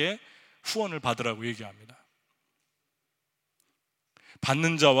당당하게 후원을 받으라고 얘기합니다.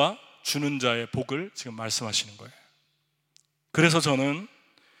 받는 자와 주는 자의 복을 지금 말씀하시는 거예요. 그래서 저는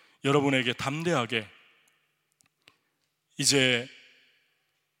여러분에게 담대하게 이제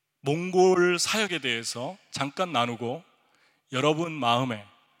몽골 사역에 대해서 잠깐 나누고, 여러분 마음에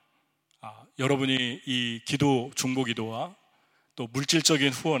여러분이 이 기도, 중보기도와 또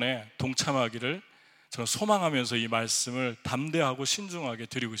물질적인 후원에 동참하기를 저는 소망하면서 이 말씀을 담대하고 신중하게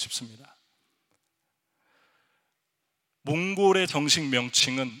드리고 싶습니다. 몽골의 정식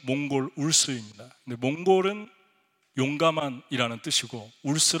명칭은 몽골 울스입니다. 근데 몽골은 용감한이라는 뜻이고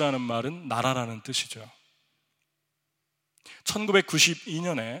울스라는 말은 나라라는 뜻이죠.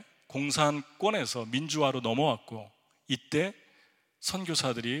 1992년에 공산권에서 민주화로 넘어왔고, 이때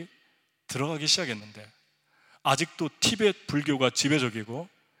선교사들이 들어가기 시작했는데, 아직도 티베트 불교가 지배적이고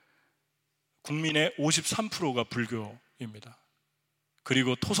국민의 53%가 불교입니다.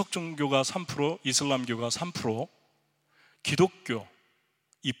 그리고 토속 종교가 3%, 이슬람교가 3%, 기독교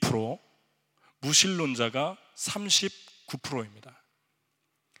 2%, 무신론자가 39%입니다.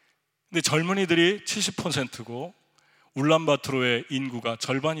 근데 젊은이들이 70%고 울란바토르의 인구가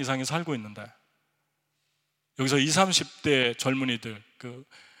절반 이상이 살고 있는데, 여기서 20, 30대 젊은이들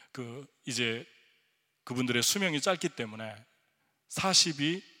이제 그분들의 수명이 짧기 때문에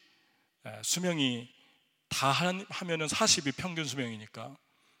 40이 수명이 다 하면은 40이 평균 수명이니까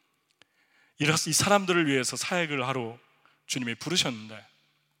이 사람들을 위해서 사역을 하러 주님이 부르셨는데,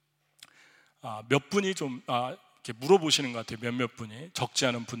 몇 분이 좀 이렇게 물어보시는 것 같아요. 몇몇 분이, 적지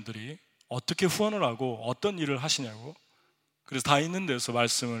않은 분들이 어떻게 후원을 하고 어떤 일을 하시냐고. 그래서 다 있는 데서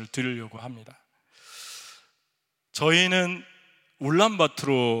말씀을 드리려고 합니다. 저희는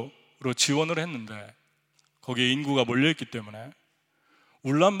울란바토르로 지원을 했는데 거기에 인구가 몰려있기 때문에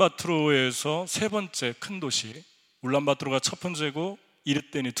울란바토르에서 세 번째 큰 도시, 울란바토르가 첫 번째고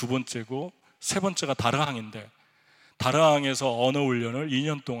이르덴이 두 번째고 세 번째가 다르항인데, 다르항에서 언어 훈련을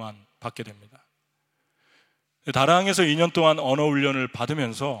 2년 동안 받게 됩니다. 다르항에서 2년 동안 언어 훈련을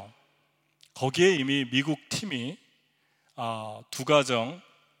받으면서 거기에 이미 미국 팀이 두 가정,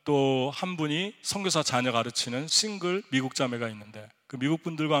 또 한 분이 선교사 자녀 가르치는 싱글 미국 자매가 있는데, 그 미국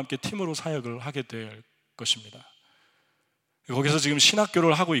분들과 함께 팀으로 사역을 하게 될 것입니다. 거기서 지금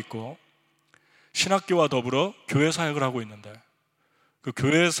신학교를 하고 있고, 신학교와 더불어 교회 사역을 하고 있는데, 그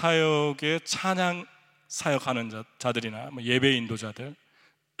교회 사역에 찬양 사역하는 자들이나 예배 인도자들,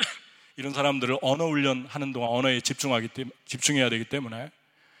 이런 사람들을 언어 훈련하는 동안 언어에 집중해야 되기 때문에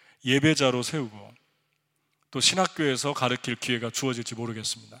예배자로 세우고, 또 신학교에서 가르칠 기회가 주어질지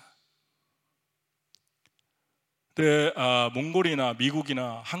모르겠습니다. 근데 몽골이나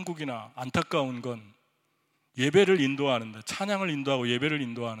미국이나 한국이나 안타까운 건, 예배를 인도하는데, 찬양을 인도하고 예배를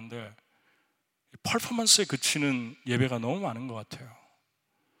인도하는데 퍼포먼스에 그치는 예배가 너무 많은 것 같아요.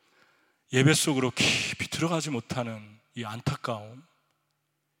 예배 속으로 깊이 들어가지 못하는 이 안타까움.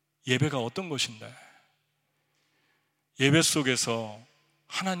 예배가 어떤 것인데, 예배 속에서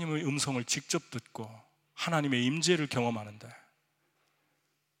하나님의 음성을 직접 듣고 하나님의 임재를 경험하는데,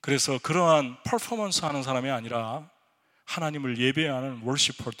 그래서 그러한 퍼포먼스 하는 사람이 아니라 하나님을 예배하는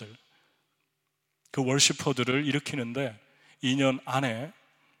워시퍼들, 그 워시퍼들을 일으키는데 2년 안에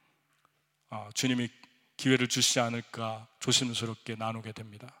주님이 기회를 주시지 않을까 조심스럽게 나누게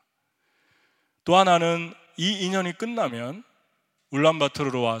됩니다. 또 하나는 이 2년이 끝나면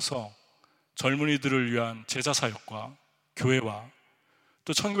울란바토르로 와서 젊은이들을 위한 제자 사역과 교회와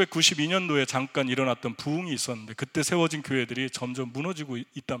또 1992년도에 잠깐 일어났던 부흥이 있었는데 그때 세워진 교회들이 점점 무너지고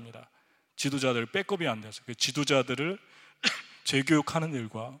있답니다. 지도자들 백업이 안 돼서 그 지도자들을 재교육하는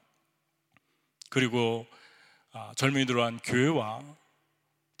일과 그리고 젊은이들을 한 교회와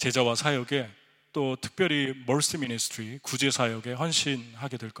제자와 사역에 또 특별히 멀시 미니스트리 구제 사역에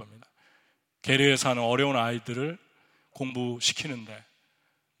헌신하게 될 겁니다. 게르에 사는 어려운 아이들을 공부시키는데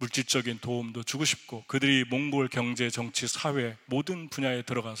물질적인 도움도 주고 싶고 그들이 몽골 경제, 정치, 사회 모든 분야에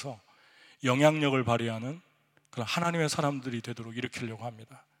들어가서 영향력을 발휘하는 그런 하나님의 사람들이 되도록 일으키려고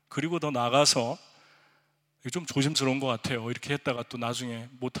합니다. 그리고 더 나아가서 좀 조심스러운 것 같아요. 이렇게 했다가 또 나중에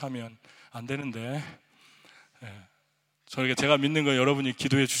못하면 안 되는데 저에게 제가 믿는 거 여러분이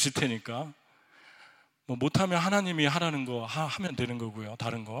기도해 주실 테니까 뭐 못하면 하나님이 하라는 거 하면 되는 거고요.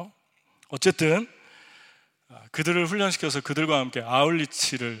 다른 거 어쨌든 그들을 훈련시켜서 그들과 함께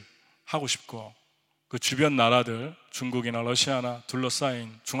아울리치를 하고 싶고 그 주변 나라들 중국이나 러시아나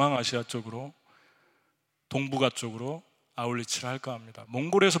둘러싸인 중앙아시아 쪽으로 동북아 쪽으로 아울리치를 할까 합니다.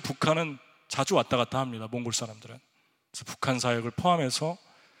 몽골에서 북한은 자주 왔다 갔다 합니다. 몽골 사람들은. 그래서 북한 사역을 포함해서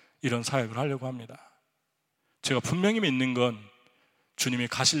이런 사역을 하려고 합니다. 제가 분명히 믿는 건 주님이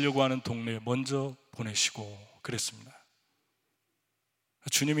가시려고 하는 동네에 먼저 보내시고 그랬습니다.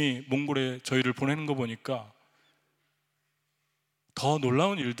 주님이 몽골에 저희를 보내는 거 보니까 더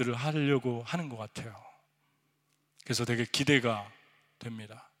놀라운 일들을 하려고 하는 것 같아요. 그래서 되게 기대가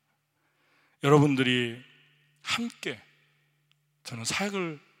됩니다. 여러분들이 함께 저는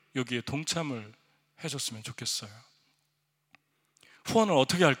사역을 여기에 동참을 해줬으면 좋겠어요. 후원을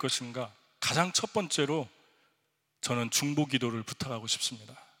어떻게 할 것인가? 가장 첫 번째로 저는 중보 기도를 부탁하고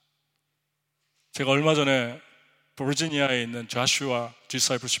싶습니다. 제가 얼마 전에 버지니아에 있는 Joshua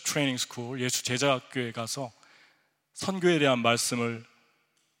Discipleship Training School 예수 제자학교에 가서 선교에 대한 말씀을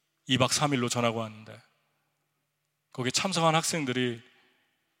 2박 3일로 전하고 왔는데 거기에 참석한 학생들이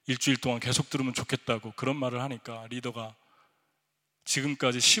일주일 동안 계속 들으면 좋겠다고 그런 말을 하니까 리더가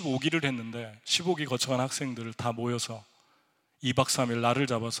지금까지 15기를 했는데 15기 거쳐간 학생들을 다 모여서 2박 3일 날을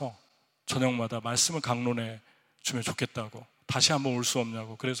잡아서 저녁마다 말씀을 강론해 주면 좋겠다고 다시 한번 올 수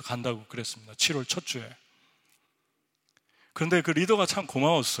없냐고 그래서 간다고 그랬습니다. 7월 첫 주에. 그런데 그 리더가 참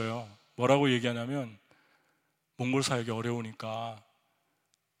고마웠어요. 뭐라고 얘기하냐면 몽골 사역이 어려우니까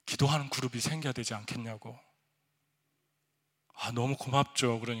기도하는 그룹이 생겨야 되지 않겠냐고. 너무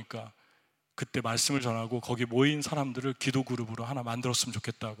고맙죠. 그러니까 그때 말씀을 전하고 거기 모인 사람들을 기도 그룹으로 하나 만들었으면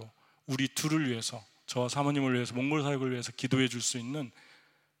좋겠다고. 우리 둘을 위해서, 저와 사모님을 위해서, 몽골 사역을 위해서 기도해 줄 수 있는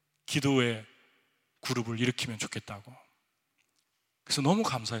기도의 그룹을 일으키면 좋겠다고. 그래서 너무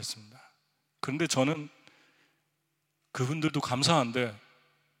감사했습니다. 그런데 저는 그분들도 감사한데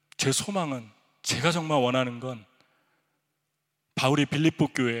제 소망은 제가 정말 원하는 건 바울이 빌립보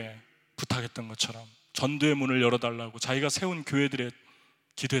교회에 부탁했던 것처럼 전도의 문을 열어달라고 자기가 세운 교회들에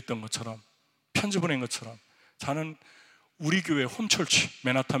기도했던 것처럼 편지 보낸 것처럼 저는 우리 교회 홈철치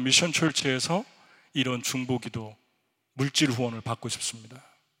맨하탄 미션 철치에서 이런 중보기도 물질 후원을 받고 싶습니다.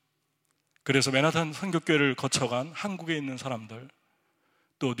 그래서 맨하탄 선교교회를 거쳐간 한국에 있는 사람들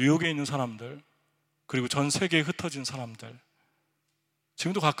또 뉴욕에 있는 사람들 그리고 전 세계에 흩어진 사람들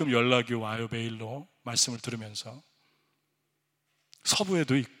지금도 가끔 연락이 와요. 메일로 말씀을 들으면서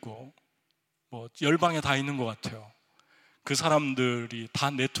서부에도 있고 뭐 열방에 다 있는 것 같아요. 그 사람들이 다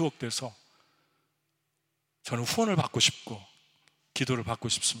네트워크돼서 저는 후원을 받고 싶고 기도를 받고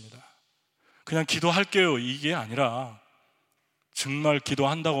싶습니다. 그냥 기도할게요 이게 아니라 정말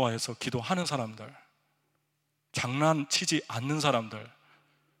기도한다고 해서 기도하는 사람들, 장난치지 않는 사람들,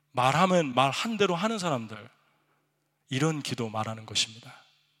 말하면 말한 대로 하는 사람들, 이런 기도 말하는 것입니다.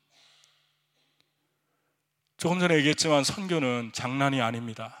 조금 전에 얘기했지만 선교는 장난이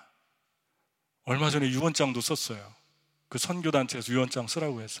아닙니다. 얼마 전에 유언장도 썼어요. 그 선교단체에서 유언장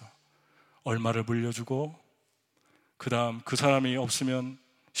쓰라고 해서 얼마를 물려주고 그 다음 그 사람이 없으면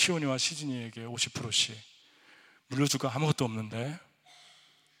시온이와 시진이에게 50%씩 물려주고 아무것도 없는데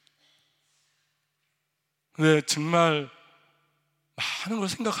근데 정말 많은 걸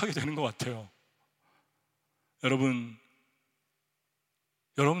생각하게 되는 것 같아요.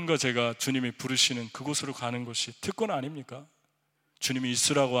 여러분과 제가 주님이 부르시는 그곳으로 가는 것이 특권 아닙니까? 주님이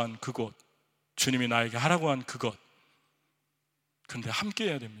있으라고 한 그곳, 주님이 나에게 하라고 한 그것. 그런데 함께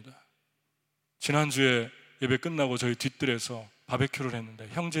해야 됩니다. 지난주에 예배 끝나고 저희 뒷뜰에서 바베큐를 했는데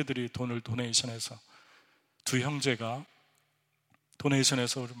형제들이 돈을 도네이션해서 두 형제가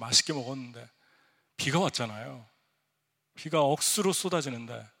도네이션해서 맛있게 먹었는데 비가 왔잖아요. 비가 억수로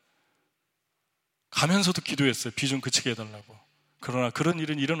쏟아지는데 가면서도 기도했어요. 비 좀 그치게 해달라고. 그러나 그런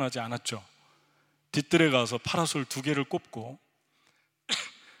일은 일어나지 않았죠. 뒷뜰에 가서 파라솔 2개를 꼽고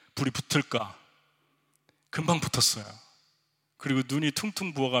불이 붙을까? 금방 붙었어요. 그리고 눈이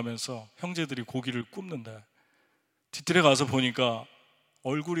퉁퉁 부어가면서 형제들이 고기를 굽는데 뒤뜰에 가서 보니까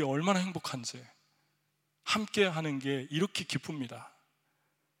얼굴이 얼마나 행복한지, 함께 하는 게 이렇게 기쁩니다.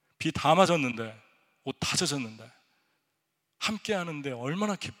 비 다 맞았는데, 옷 다 젖었는데 함께 하는데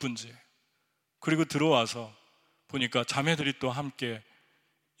얼마나 기쁜지. 그리고 들어와서 보니까 자매들이 또 함께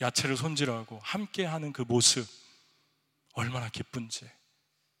야채를 손질하고 함께 하는 그 모습, 얼마나 기쁜지.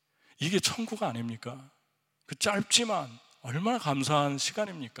 이게 천국 아닙니까? 그 짧지만 얼마나 감사한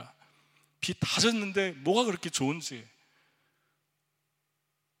시간입니까? 비 다 젖는데 뭐가 그렇게 좋은지.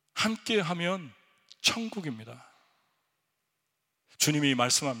 함께 하면 천국입니다. 주님이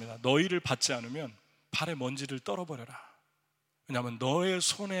말씀합니다. 너희를 받지 않으면 발에 먼지를 떨어버려라. 왜냐하면 너의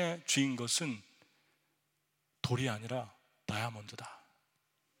손에 쥔 것은 돌이 아니라 다이아몬드다.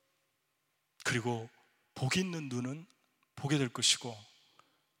 그리고 복 있는 눈은 보게 될 것이고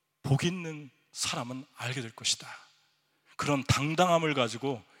복 있는 사람은 알게 될 것이다. 그런 당당함을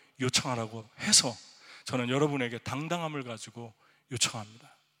가지고 요청하라고 해서 저는 여러분에게 당당함을 가지고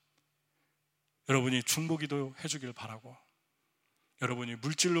요청합니다. 여러분이 중보기도 해주길 바라고, 여러분이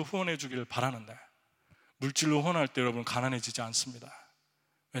물질로 후원해 주기를 바라는데, 물질로 후원할 때 여러분 가난해지지 않습니다.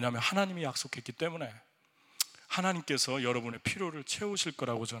 왜냐하면 하나님이 약속했기 때문에 하나님께서 여러분의 필요를 채우실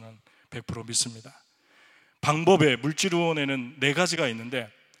거라고 저는 100% 믿습니다. 방법에 물질 후원에는 4가지가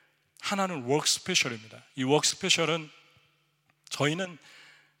있는데, 하나는 워크 스페셜입니다. 이 워크 스페셜은 저희는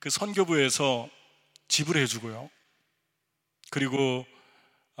그 선교부에서 지불해 주고요, 그리고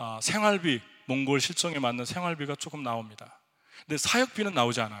생활비, 몽골 실정에 맞는 생활비가 조금 나옵니다. 근데 사역비는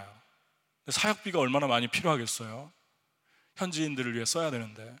나오지 않아요. 사역비가 얼마나 많이 필요하겠어요? 현지인들을 위해 써야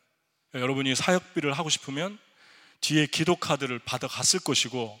되는데. 여러분이 사역비를 하고 싶으면 뒤에 기도카드를 받아갔을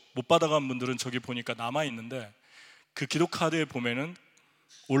것이고, 못 받아간 분들은 저기 보니까 남아있는데, 그 기도카드에 보면은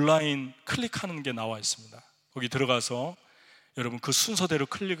온라인 클릭하는 게 나와 있습니다. 거기 들어가서 여러분 그 순서대로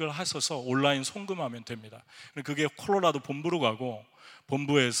클릭을 하셔서 온라인 송금하면 됩니다. 그게 콜로라도 본부로 가고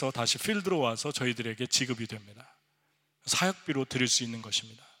본부에서 다시 필드로 와서 저희들에게 지급이 됩니다. 사역비로 드릴 수 있는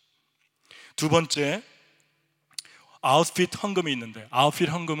것입니다. 2번째, 아웃핏 헌금이 있는데, 아웃핏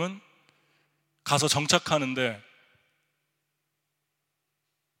헌금은 가서 정착하는데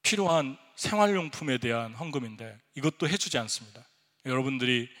필요한 생활용품에 대한 헌금인데, 이것도 해주지 않습니다.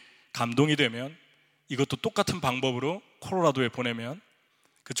 여러분들이 감동이 되면 이것도 똑같은 방법으로 콜로라도에 보내면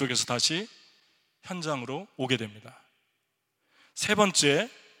그쪽에서 다시 현장으로 오게 됩니다. 3번째,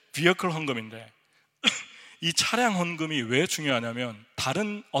 비어클 헌금인데, 이 차량 헌금이 왜 중요하냐면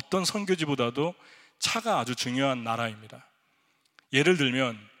다른 어떤 선교지보다도 차가 아주 중요한 나라입니다. 예를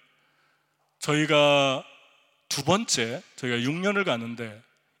들면 저희가 6년을 가는데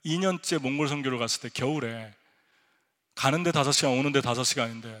 2년째 몽골 선교를 갔을 때 겨울에 가는데 5시간, 오는데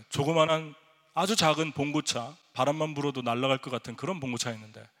 5시간인데 조그만한 아주 작은 봉고차, 바람만 불어도 날아갈 것 같은 그런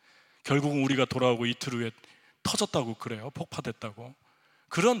봉고차였는데 결국은 우리가 돌아오고 이틀 후에 터졌다고 그래요. 폭파됐다고.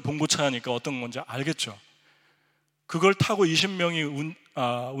 그런 봉고차니까 어떤 건지 알겠죠. 그걸 타고 20명이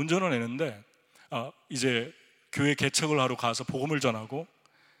운전을 했는데 이제 교회 개척을 하러 가서 복음을 전하고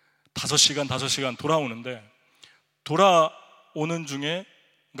 5시간 돌아오는데, 돌아오는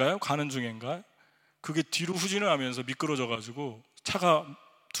중에인가요? 가는 중인가요? 그게 뒤로 후진을 하면서 미끄러져가지고 차가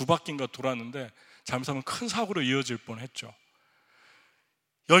 2바퀴인가 돌았는데 잘못하면 큰 사고로 이어질 뻔했죠.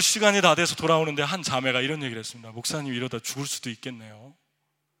 10시간이 다 돼서 돌아오는데 한 자매가 이런 얘기를 했습니다. 목사님, 이러다 죽을 수도 있겠네요.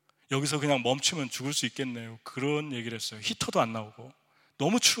 여기서 그냥 멈추면 죽을 수 있겠네요. 그런 얘기를 했어요. 히터도 안 나오고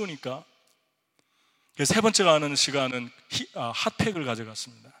너무 추우니까. 3번째 가는 시간은 핫팩을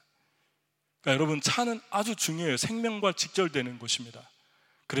가져갔습니다. 그러니까 여러분, 차는 아주 중요해요. 생명과 직결되는 곳입니다.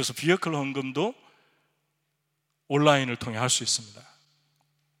 그래서 비어클 헌금도 온라인을 통해 할 수 있습니다.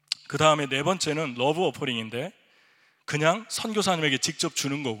 그 다음에 4번째는 러브 오퍼링인데, 그냥 선교사님에게 직접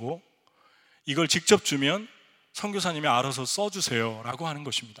주는 거고, 이걸 직접 주면 선교사님이 알아서 써주세요 라고 하는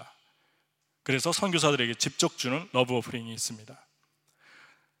것입니다. 그래서 선교사들에게 직접 주는 러브 오퍼링이 있습니다.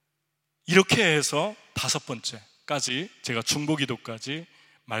 이렇게 해서 5번째까지 제가 중보기도까지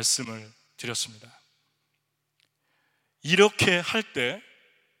말씀을 드렸습니다. 이렇게 할 때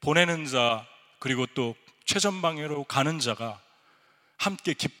보내는 자, 그리고 또 최전방으로 가는 자가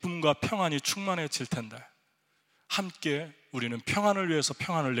함께 기쁨과 평안이 충만해질 텐데, 함께 우리는 평안을 위해서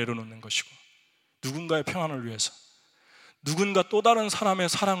평안을 내려놓는 것이고, 누군가의 평안을 위해서, 누군가 또 다른 사람의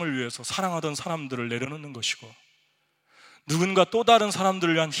사랑을 위해서 사랑하던 사람들을 내려놓는 것이고, 누군가 또 다른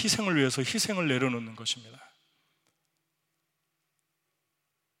사람들을 위한 희생을 위해서 희생을 내려놓는 것입니다.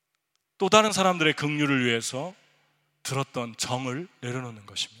 또 다른 사람들의 긍휼을 위해서 들었던 정을 내려놓는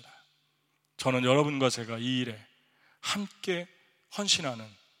것입니다. 저는 여러분과 제가 이 일에 함께 헌신하는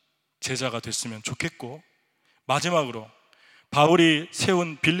제자가 됐으면 좋겠고, 마지막으로 바울이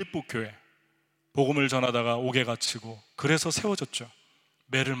세운 빌립보 교회, 복음을 전하다가 옥에 갇히고 그래서 세워졌죠.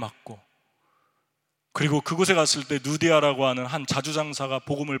 매를 맞고. 그리고 그곳에 갔을 때 누디아라고 하는 한 자주장사가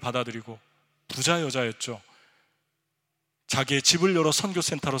복음을 받아들이고 부자 여자였죠. 자기의 집을 열어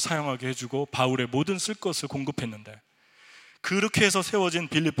선교센터로 사용하게 해주고 바울의 모든 쓸 것을 공급했는데, 그렇게 해서 세워진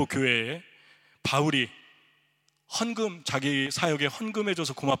빌립보 교회에 바울이 헌금, 자기 사역에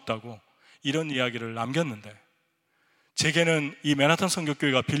헌금해줘서 고맙다고 이런 이야기를 남겼는데, 제게는 이 맨하탄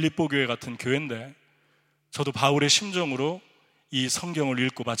선교교회가 빌립보 교회 같은 교회인데 저도 바울의 심정으로 이 성경을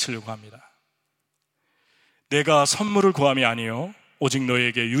읽고 마치려고 합니다. 내가 선물을 구함이 아니요 오직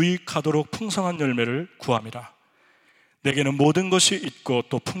너에게 유익하도록 풍성한 열매를 구함이라. 내게는 모든 것이 있고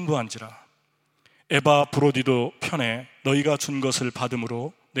또 풍부한지라. 에바브로디도 편에 너희가 준 것을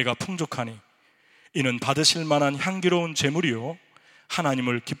받음으로 내가 풍족하니 이는 받으실 만한 향기로운 제물이요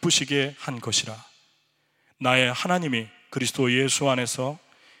하나님을 기쁘시게 한 것이라. 나의 하나님이 그리스도 예수 안에서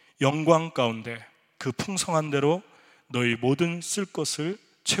영광 가운데 그 풍성한 대로 너희 모든 쓸 것을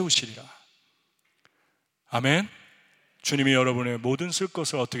채우시리라. 아멘. 주님이 여러분의 모든 쓸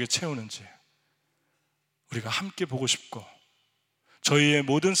것을 어떻게 채우는지 우리가 함께 보고 싶고, 저희의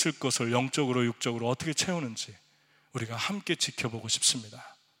모든 쓸 것을 영적으로 육적으로 어떻게 채우는지 우리가 함께 지켜보고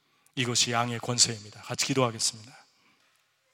싶습니다. 이것이 양의 권세입니다. 같이 기도하겠습니다.